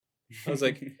I was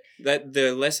like, that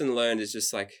the lesson learned is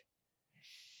just like,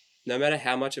 no matter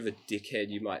how much of a dickhead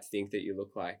you might think that you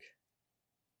look like,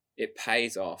 it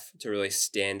pays off to really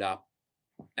stand up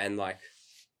and like,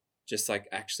 just like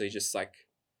actually just like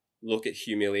look at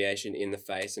humiliation in the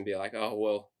face and be like, oh,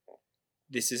 well,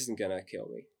 this isn't going to kill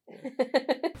me.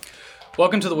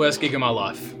 Welcome to the worst gig of my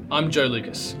life. I'm Joe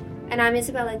Lucas. And I'm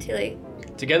Isabella Tilley.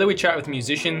 Together we chat with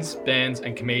musicians, bands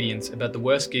and comedians about the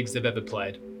worst gigs they've ever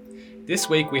played. This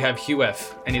week we have Hugh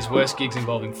F and his worst gigs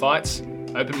involving fights,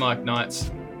 open mic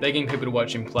nights, begging people to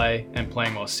watch him play and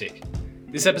playing while sick.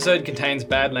 This episode contains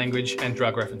bad language and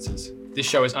drug references. This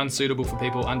show is unsuitable for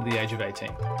people under the age of 18.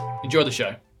 Enjoy the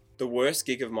show. The worst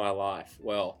gig of my life.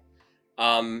 Well,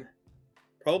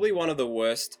 probably one of the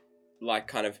worst, like,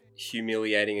 kind of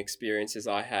humiliating experiences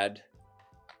I had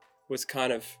was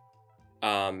kind of,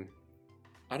 I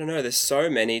don't know, there's so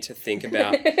many to think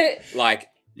about, like,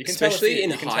 especially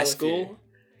in high school.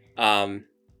 But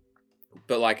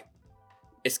like,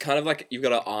 it's kind of like you've got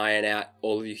to iron out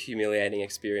all of your humiliating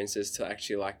experiences to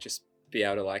actually like just be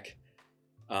able to like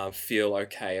feel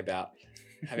okay about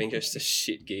having just a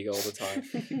shit gig all the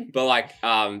time. But like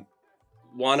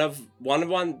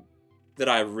one that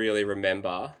I really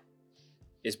remember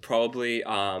is probably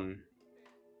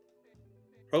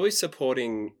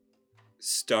supporting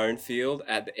Stonefield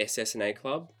at the SSNA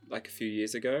club like a few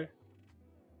years ago.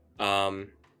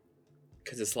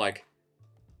 Because it's like,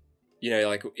 you know,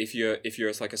 like if you're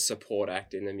like a support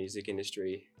act in the music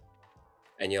industry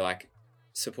and you're like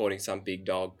supporting some big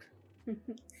dog,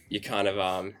 you kind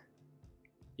of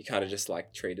just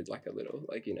like treated like a little,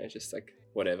 like, you know, just like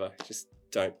whatever, just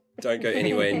don't go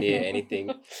anywhere near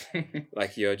anything.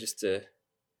 Like you're just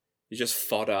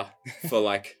fodder for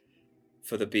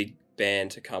the big band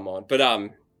to come on. But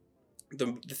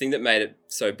the thing that made it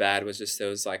so bad was just there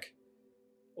was like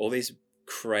all these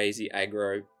crazy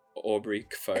aggro Aubrey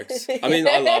folks. I mean,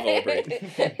 I love Aubrey,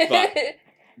 but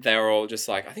they were all just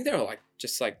like, I think they were like,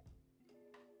 just like,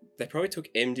 they probably took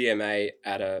MDMA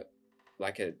at a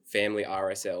family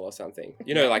RSL or something,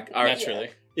 you know, like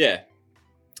naturally. Yeah.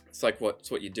 It's like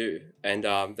it's what you do. And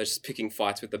they're just picking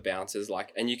fights with the bouncers,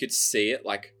 like, and you could see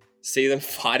them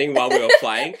fighting while we were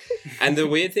playing. And the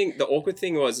awkward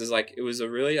thing was like, it was a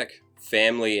really like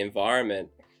family environment,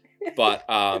 but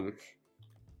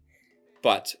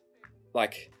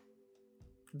like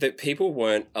the people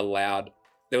weren't allowed.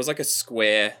 There was like a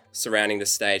square surrounding the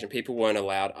stage and people weren't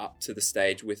allowed up to the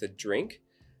stage with a drink,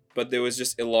 but there was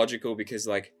just illogical because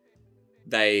like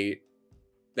they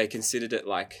considered it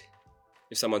like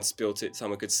if someone spilt it,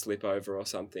 someone could slip over or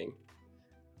something.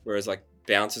 Whereas like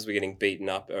bouncers were getting beaten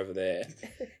up over there.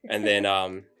 And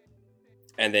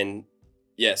then,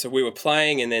 yeah, so we were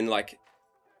playing and then like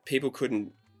people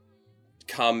couldn't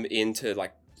come into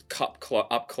like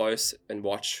up close and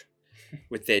watch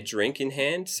with their drink in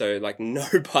hand. So like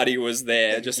nobody was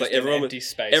there. Just like everyone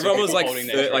was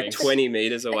like 20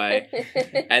 meters away.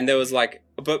 And there was like,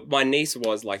 but my niece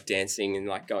was like dancing and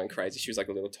like going crazy. She was like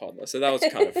a little toddler. So that was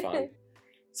kind of fun.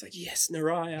 It's like, yes,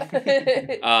 Naraya.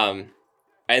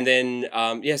 And then,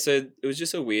 yeah, so it was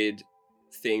just a weird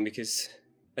thing because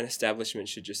an establishment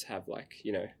should just have like,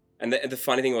 you know, and the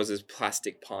funny thing was there's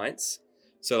plastic pints.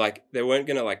 So like they weren't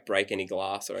going to like break any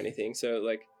glass or anything. So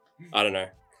like, I don't know.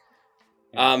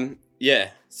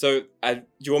 Yeah. So do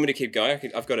you want me to keep going?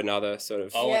 I've got another sort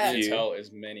of. I want you to tell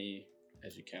as many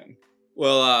as you can.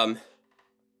 Well,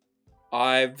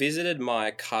 I visited my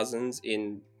cousins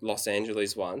in Los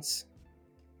Angeles once.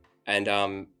 And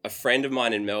a friend of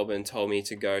mine in Melbourne told me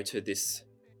to go to this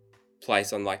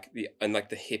place on like the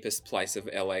hippest place of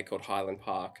LA called Highland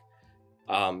Park.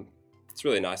 It's a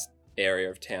really nice area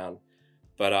of town,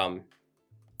 but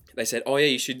they said, oh yeah,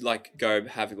 you should like go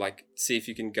have like see if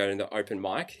you can go to the open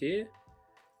mic here,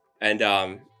 and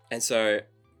so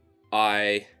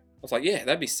I was like, yeah,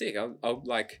 that'd be sick. I'll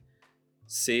like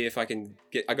see if I can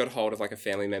get. I got a hold of like a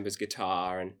family member's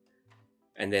guitar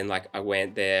and then like I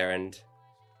went there and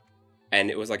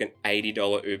it was like an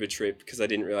 $80 Uber trip because I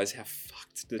didn't realize how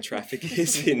fucked the traffic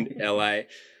is in LA.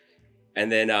 And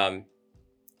then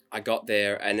I got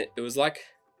there and it was like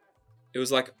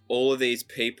all of these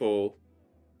people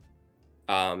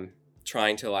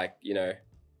trying to like, you know,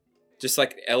 just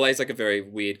like LA's like a very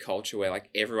weird culture where like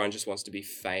everyone just wants to be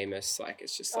famous. Like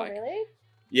it's just like, really?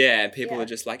 Yeah, and people are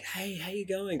just like, hey, how you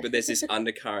going? But there's this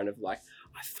undercurrent of like,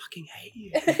 I fucking hate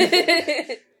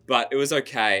you. But it was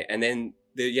okay. And then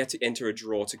you had to enter a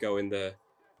draw to go in the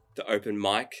open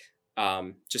mic,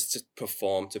 just to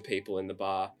perform to people in the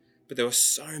bar. But there were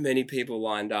so many people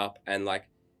lined up and like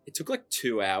it took like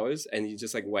 2 hours and you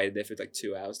just like waited there for like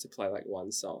 2 hours to play like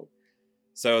one song.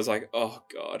 So I was like, oh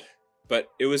God. But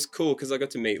it was cool because I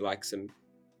got to meet like some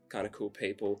kind of cool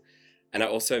people, and I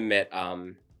also met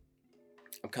I'm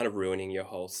kind of ruining your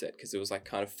whole set because it was like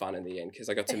kind of fun in the end because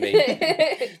I got to meet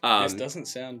This doesn't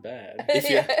sound bad.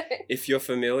 if you're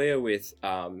familiar with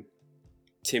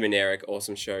Tim and Eric,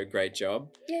 awesome show, great job.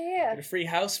 Yeah. Got a free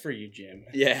house for you, Jim.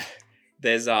 Yeah,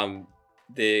 there's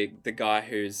the guy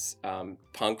who's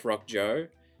Punk Rock Joe,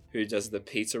 who does the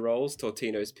pizza rolls,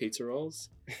 Tortino's pizza rolls.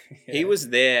 Yeah. He was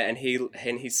there, and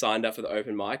he signed up for the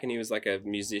open mic, and he was like a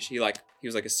musician. He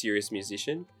was like a serious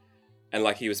musician, and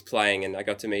like he was playing, and I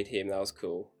got to meet him. That was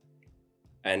cool.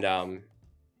 And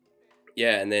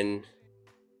yeah, and then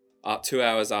 2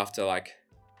 hours after like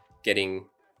getting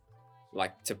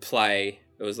like to play,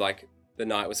 it was like the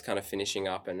night was kind of finishing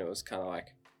up, and it was kind of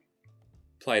like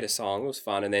played a song. It was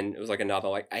fun, and then it was like another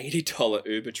like $80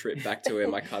 Uber trip back to where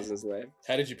my cousins live.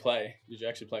 How did you play? Did you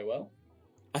actually play well?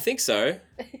 I think so.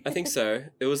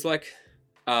 It was like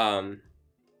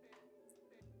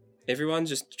everyone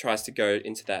just tries to go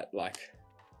into that like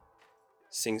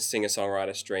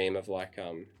singer-songwriter stream of like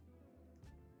I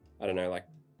don't know, like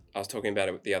I was talking about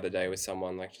it the other day with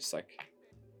someone, like just like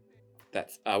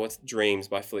that what's Dreams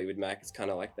by Fleetwood Mac. It's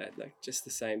kind of like that, like just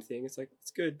the same thing. It's like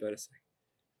it's good, but it's like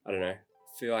I don't know. I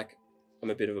feel like I'm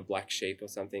a bit of a black sheep or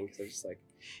something because I'm just like,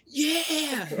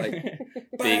 yeah, like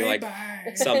being like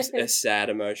a sad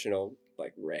emotional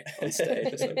like wreck on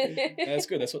stage or something. That's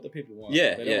good. That's what the people want.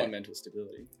 Yeah, they don't want mental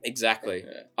stability. Exactly.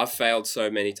 Yeah. I've failed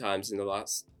so many times in the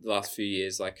last few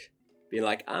years, like being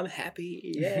like I'm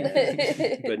happy,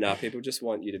 yeah. But no, people just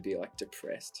want you to be like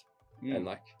depressed and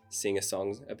like sing a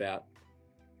song about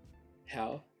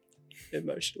how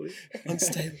emotionally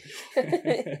unstable.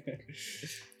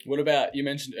 What about, you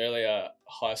mentioned earlier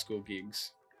high school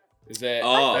gigs? Is there?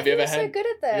 Have you ever had? So good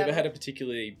at them. Have you ever had a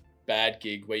particularly bad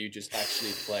gig where you just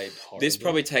actually played horribly? This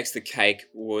probably takes the cake.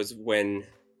 Was when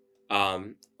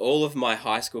all of my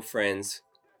high school friends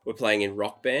were playing in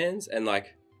rock bands, and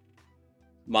like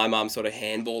my mum sort of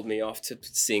handballed me off to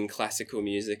sing classical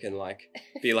music and like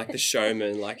be like the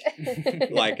showman, like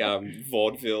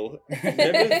vaudeville.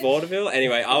 Remember vaudeville?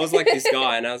 Anyway, I was like this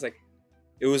guy, and I was like,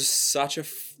 it was such a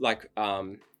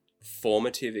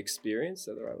formative experience. Is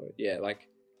that the right word? Yeah, like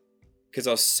because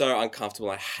I was so uncomfortable.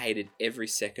 I hated every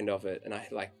second of it, and I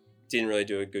like didn't really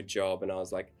do a good job. And I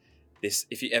was like, this.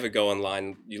 If you ever go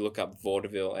online, you look up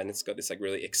vaudeville, and it's got this like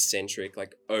really eccentric,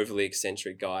 like overly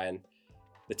eccentric guy, and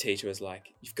the teacher was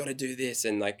like, you've got to do this.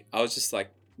 And like, I was just like,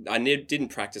 didn't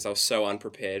practice. I was so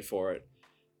unprepared for it.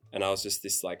 And I was just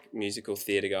this like musical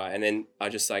theater guy. And then I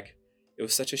just like, it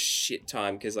was such a shit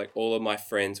time because like all of my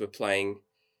friends were playing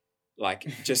like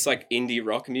just like indie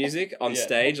rock music on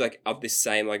stage, like of this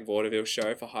same like vaudeville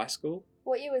show for high school.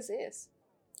 What year was this?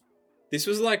 This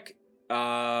was like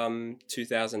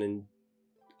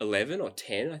 2011 or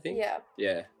 10, I think. Yeah.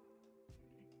 Yeah.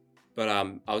 But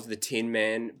I was the Tin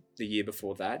Man the year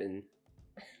before that, and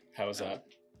how was that?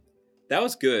 That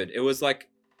was good. It was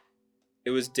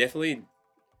definitely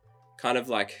kind of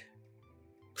like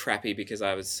crappy because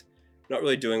I was not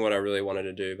really doing what I really wanted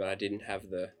to do, but I didn't have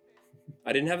the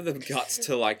guts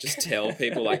to like just tell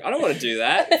people like I don't want to do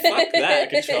that. Fuck that.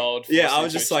 Controlled. Yeah, I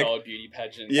was just like beauty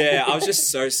pageant. Yeah, I was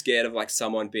just so scared of like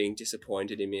someone being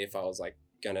disappointed in me if I was like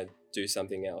gonna do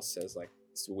something else. So it was like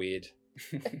it's weird.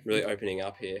 Really opening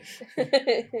up here. But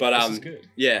this is good.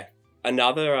 Yeah,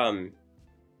 another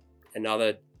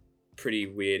pretty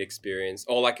weird experience,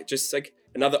 or like just like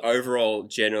another overall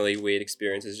generally weird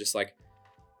experience is just like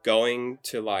going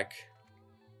to like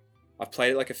I've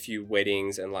played at like a few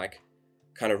weddings and like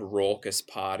kind of raucous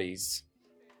parties,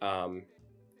 and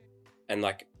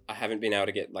like I haven't been able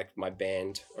to get like my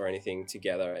band or anything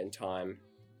together in time,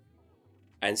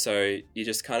 and so you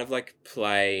just kind of like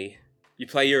play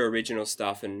your original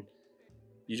stuff and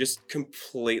you're just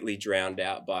completely drowned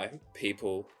out by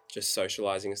people just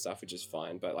socializing and stuff, which is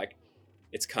fine, but like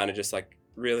it's kind of just like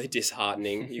really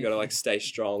disheartening. You gotta like stay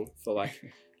strong for like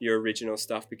your original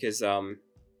stuff because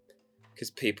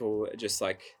people are just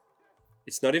like,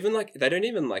 it's not even like they don't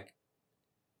even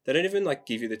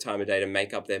give you the time of day to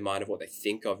make up their mind of what they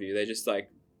think of you. They're just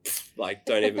like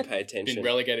don't even pay attention. Been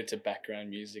relegated to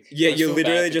background music. Yeah, you're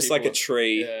literally just like a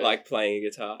tree, like playing a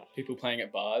guitar. People playing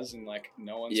at bars and like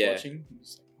no one's watching. I'm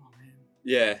just like, oh man.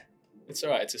 Yeah. It's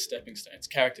alright, it's a stepping stone. It's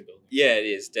character building. Yeah, it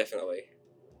is, definitely.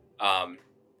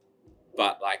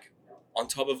 But like on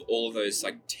top of all of those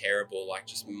like terrible, like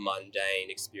just mundane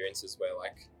experiences where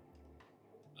like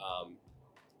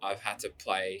I've had to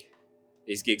play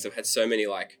these gigs, I've had so many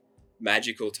like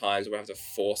magical times where I have to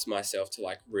force myself to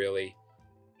like really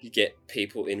get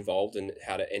people involved in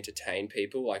how to entertain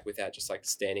people like without just like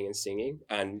standing and singing.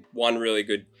 And one really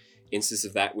good instance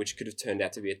of that, which could have turned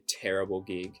out to be a terrible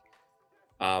gig,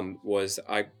 was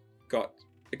I got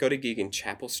a gig in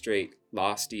Chapel Street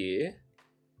last year,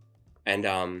 and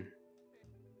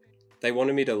they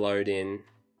wanted me to load in.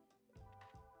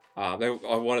 They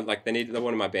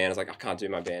wanted my band. I was like, I can't do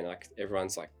my band. Like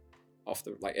everyone's off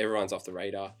the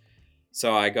radar.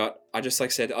 So I just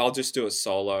said, I'll just do it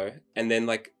solo. And then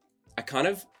I kind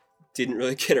of didn't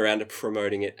really get around to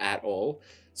promoting it at all.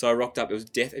 So I rocked up. It was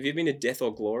Death. Have you been to Death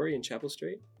or Glory in Chapel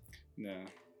Street? No.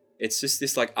 It's just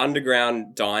this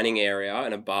underground dining area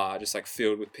and a bar just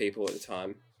filled with people at the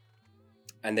time.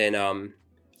 And then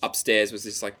upstairs was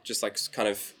this kind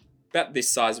of about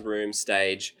this size room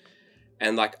stage.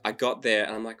 And I got there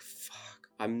and I'm like, fuck,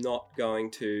 I'm not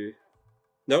going to,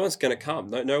 no one's going to come.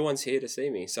 No one's here to see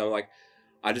me. So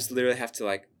I just literally have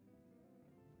to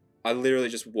I literally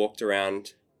just walked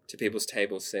around to people's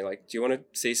tables saying do you want to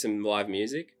see some live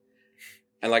music?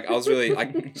 And I was really,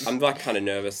 I'm kind of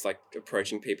nervous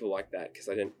approaching people like that because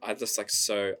I'm just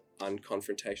so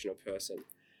unconfrontational person.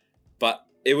 But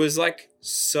it was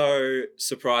so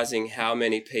surprising how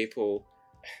many people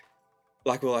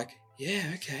were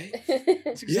yeah, okay.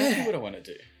 That's exactly what I want to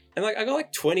do. And I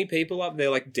got 20 people up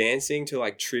there dancing to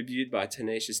Tribute by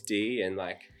Tenacious D and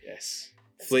yes,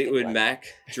 Fleetwood Mac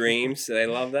Dreams. They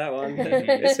love that one.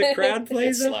 It's a crowd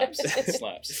pleaser. It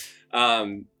slaps.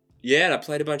 Yeah, and I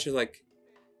played a bunch of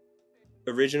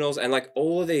originals and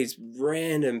all of these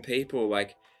random people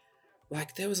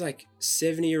there was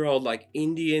 70-year-old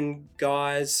Indian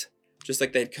guys just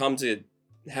they'd come to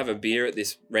have a beer at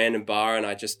this random bar, and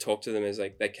I just talked to them as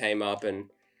they came up,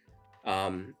 and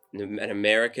an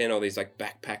American, all these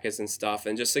backpackers and stuff,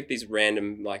 and just these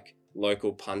random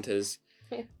local punters.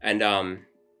 Yeah. And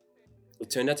it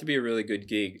turned out to be a really good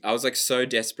gig. I was so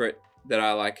desperate that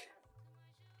I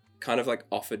kind of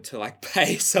offered to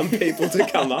pay some people to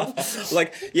come up.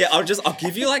 Yeah, I'll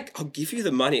give you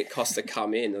the money it costs to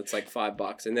come in. It's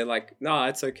 $5, and they're no,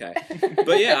 it's okay.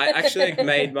 But yeah, I actually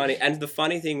made money. And the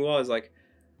funny thing was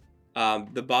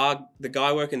the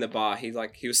guy working the bar, he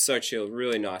was so chill,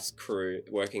 really nice crew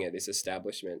working at this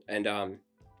establishment. And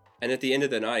at the end of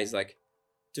the night, he's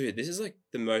dude, this is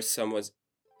the most someone's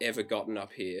ever gotten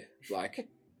up here.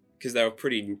 Because they were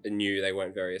pretty new, they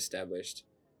weren't very established.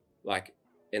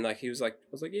 And he was I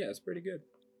was yeah, it's pretty good.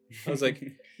 I was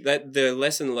that the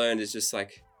lesson learned is just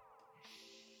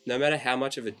no matter how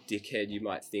much of a dickhead you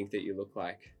might think that you look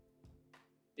like,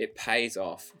 it pays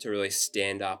off to really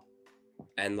stand up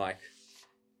and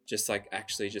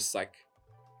actually just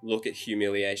look at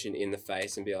humiliation in the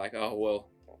face and be oh, well,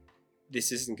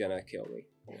 this isn't gonna kill me.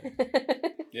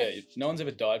 Yeah, no one's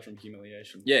ever died from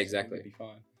humiliation. Yeah, exactly. So it'll be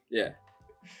fine. Yeah.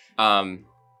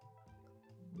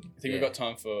 I think we've got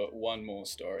time for one more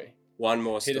story. One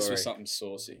more story. Hit us with something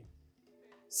saucy.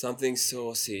 Something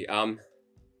saucy. I've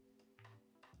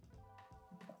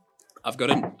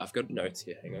got notes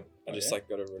here. Hang on. I just got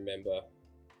to remember.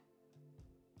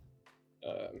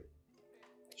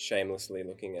 Shamelessly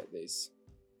looking at these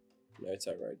notes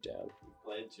I wrote down. You've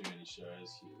played too many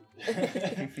shows,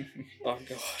 Hugh. Oh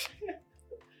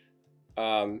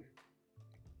god.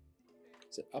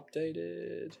 Is it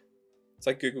updated? It's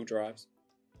Google Drives.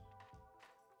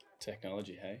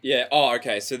 Technology, hey? Yeah. Oh,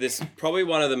 okay. So this probably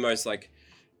one of the most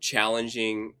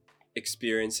challenging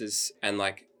experiences and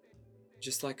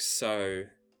just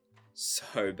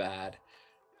so bad.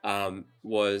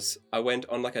 Was I went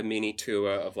on a mini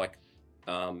tour of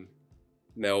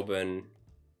Melbourne,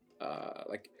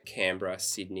 Canberra,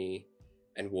 Sydney,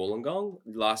 and Wollongong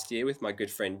last year with my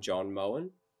good friend John Moen.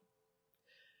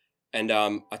 And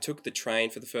I took the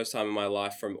train for the first time in my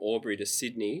life from Albury to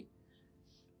Sydney.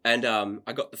 And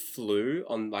I got the flu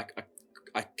on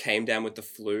I came down with the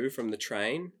flu from the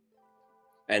train,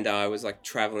 and I was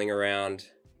traveling around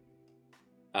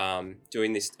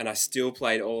doing this, and I still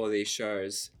played all of these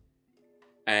shows,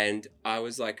 and I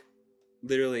was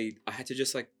literally I had to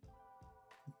just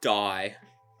die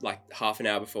half an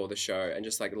hour before the show and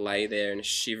just lay there in a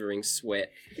shivering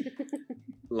sweat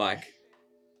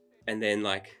and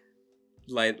then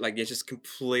just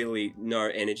completely no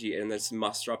energy, and just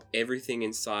muster up everything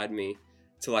inside me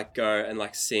to go and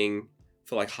sing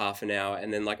for half an hour,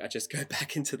 and then I just go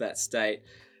back into that state.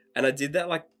 And I did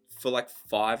that for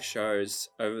 5 shows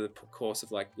over the course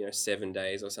of 7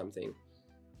 days or something,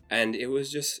 and it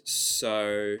was just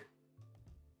so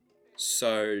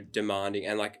demanding.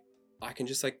 And I can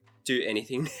just do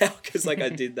anything now because I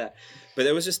did that, but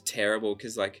it was just terrible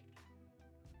because I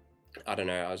don't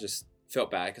know, I just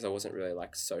felt bad because I wasn't really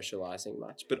socializing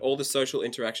much. But all the social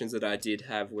interactions that I did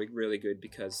have were really good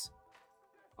because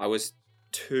I was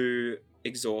too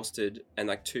exhausted and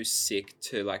like too sick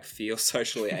to like feel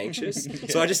socially anxious.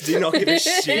 So I just did not give a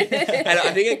shit. And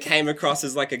I think it came across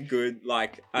as like a good,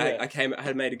 like I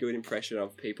had made a good impression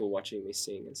of people watching me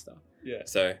sing and stuff. Yeah.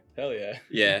 So hell yeah.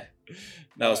 Yeah.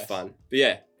 That was fun. But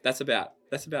yeah, that's about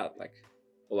like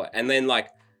all that. And then like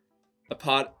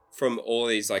apart from all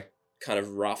these like kind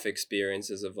of rough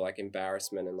experiences of like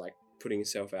embarrassment and like putting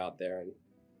yourself out there and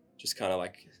just kind of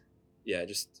like, yeah,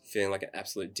 just feeling like an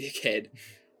absolute dickhead.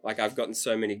 Like I've gotten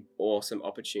so many awesome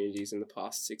opportunities in the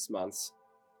past 6 months.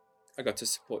 I got to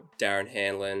support Darren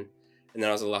Hanlon, and then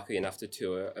I was lucky enough to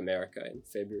tour America in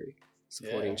February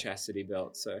supporting Chastity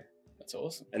Belt. So that's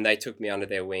awesome. And they took me under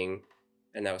their wing,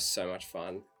 and that was so much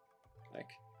fun. Like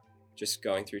just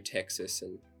going through Texas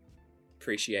and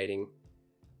appreciating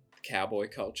the cowboy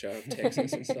culture of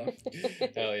Texas and stuff.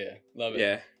 Hell yeah. Love it.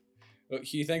 Yeah. Well,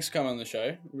 Hugh, thanks for coming on the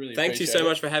show. Really Thank you so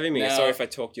much for having me. Now, sorry if I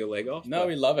talked your leg off. No,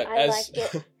 we love it. I like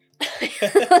it.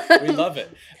 We love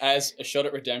it. As a shot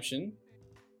at redemption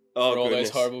for all those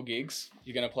horrible gigs,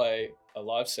 you're going to play a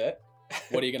live set.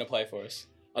 What are you going to play for us?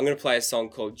 I'm going to play a song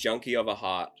called Junkie of a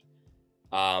Heart.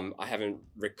 I haven't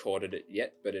recorded it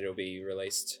yet, but it'll be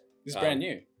released. This is brand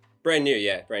new. Brand new,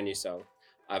 yeah. Brand new song.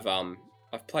 I've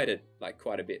played it like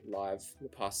quite a bit live in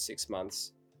the past 6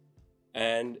 months.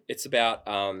 And it's about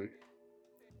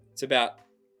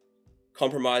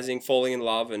compromising, falling in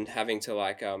love, and having to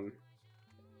like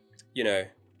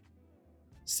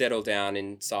settle down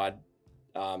inside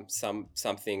some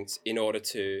things in order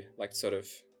to like sort of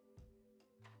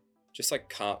just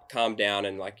like calm down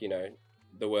and like,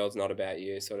 the world's not about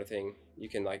you sort of thing. You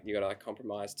gotta like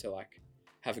compromise to like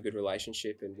have a good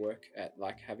relationship and work at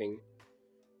like having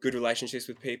good relationships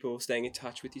with people, staying in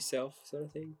touch with yourself sort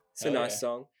of thing. It's a nice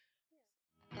song.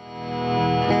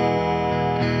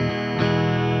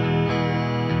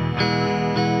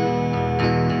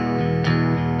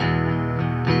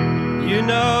 You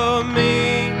know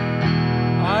me,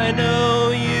 I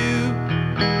know you.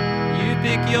 You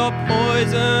pick your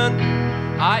poison,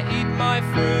 I eat my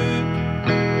fruit.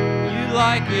 You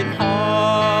like it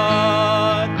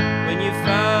hard when you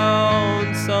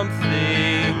found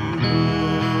something good.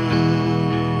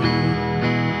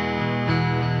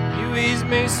 You ease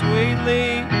me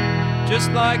sweetly,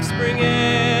 just like spring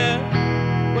air.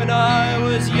 When I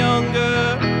was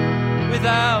younger,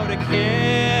 without a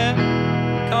care.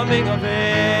 Coming of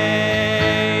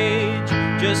age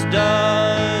just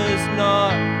does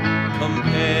not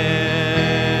compare.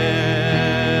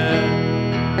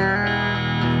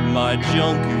 My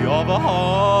junkie of a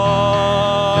heart,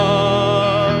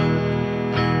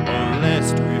 or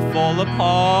lest we fall apart.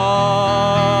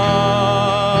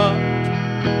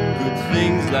 Good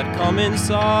things that come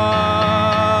inside,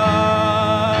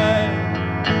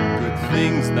 good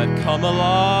things that come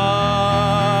alive.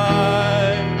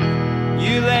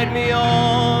 You led me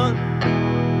on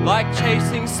like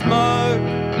chasing smoke.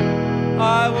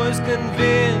 I was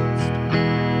convinced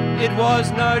it was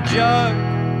no joke.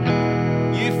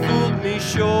 You fooled me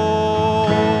sure,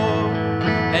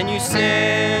 and you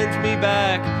sent me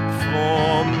back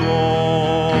for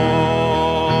more.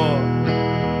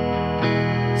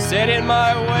 Set in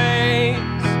my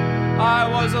ways, I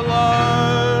was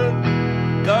alone.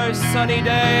 Those sunny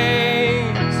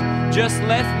days just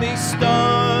left me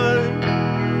stoned.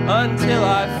 Until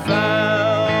I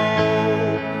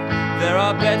found there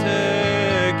are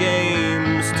better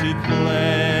games to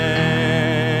play.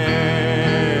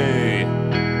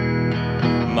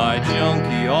 My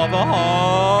junkie of a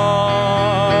heart,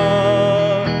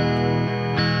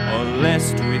 or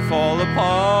lest we fall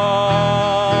apart.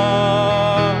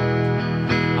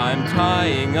 I'm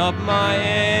tying up my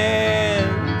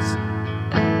ends,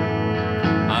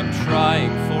 I'm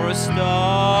trying for a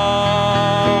start.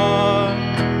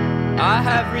 I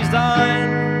have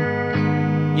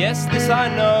resigned, yes, this I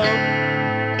know,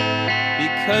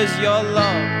 because your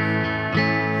love,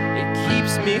 it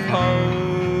keeps me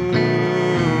home,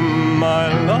 my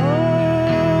love.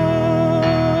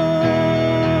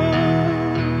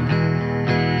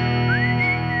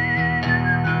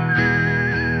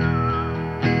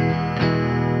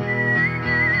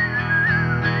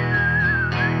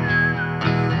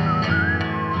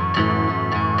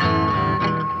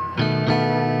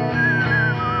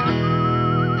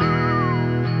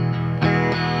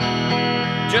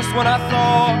 Just when I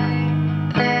thought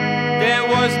there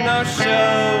was no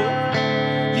show,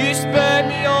 you spurred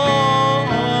me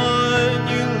on,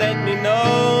 you let me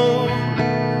know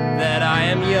that I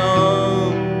am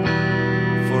young,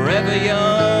 forever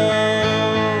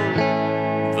young.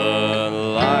 The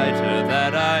lighter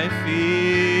that I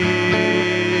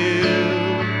feel,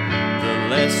 the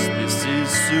less this is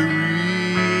surreal.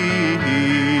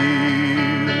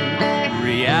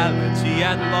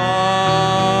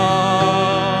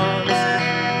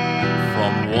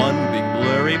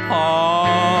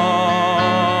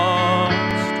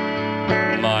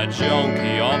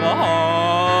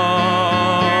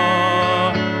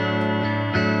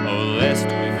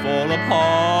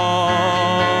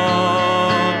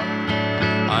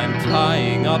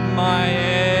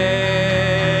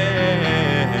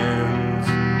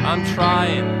 I'm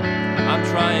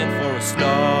trying for a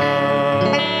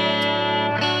start.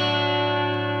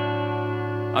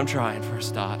 I'm trying for a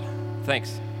start.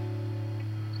 Thanks.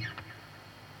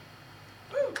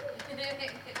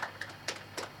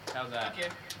 How's that? Okay.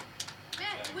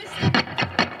 Matt,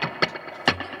 listen.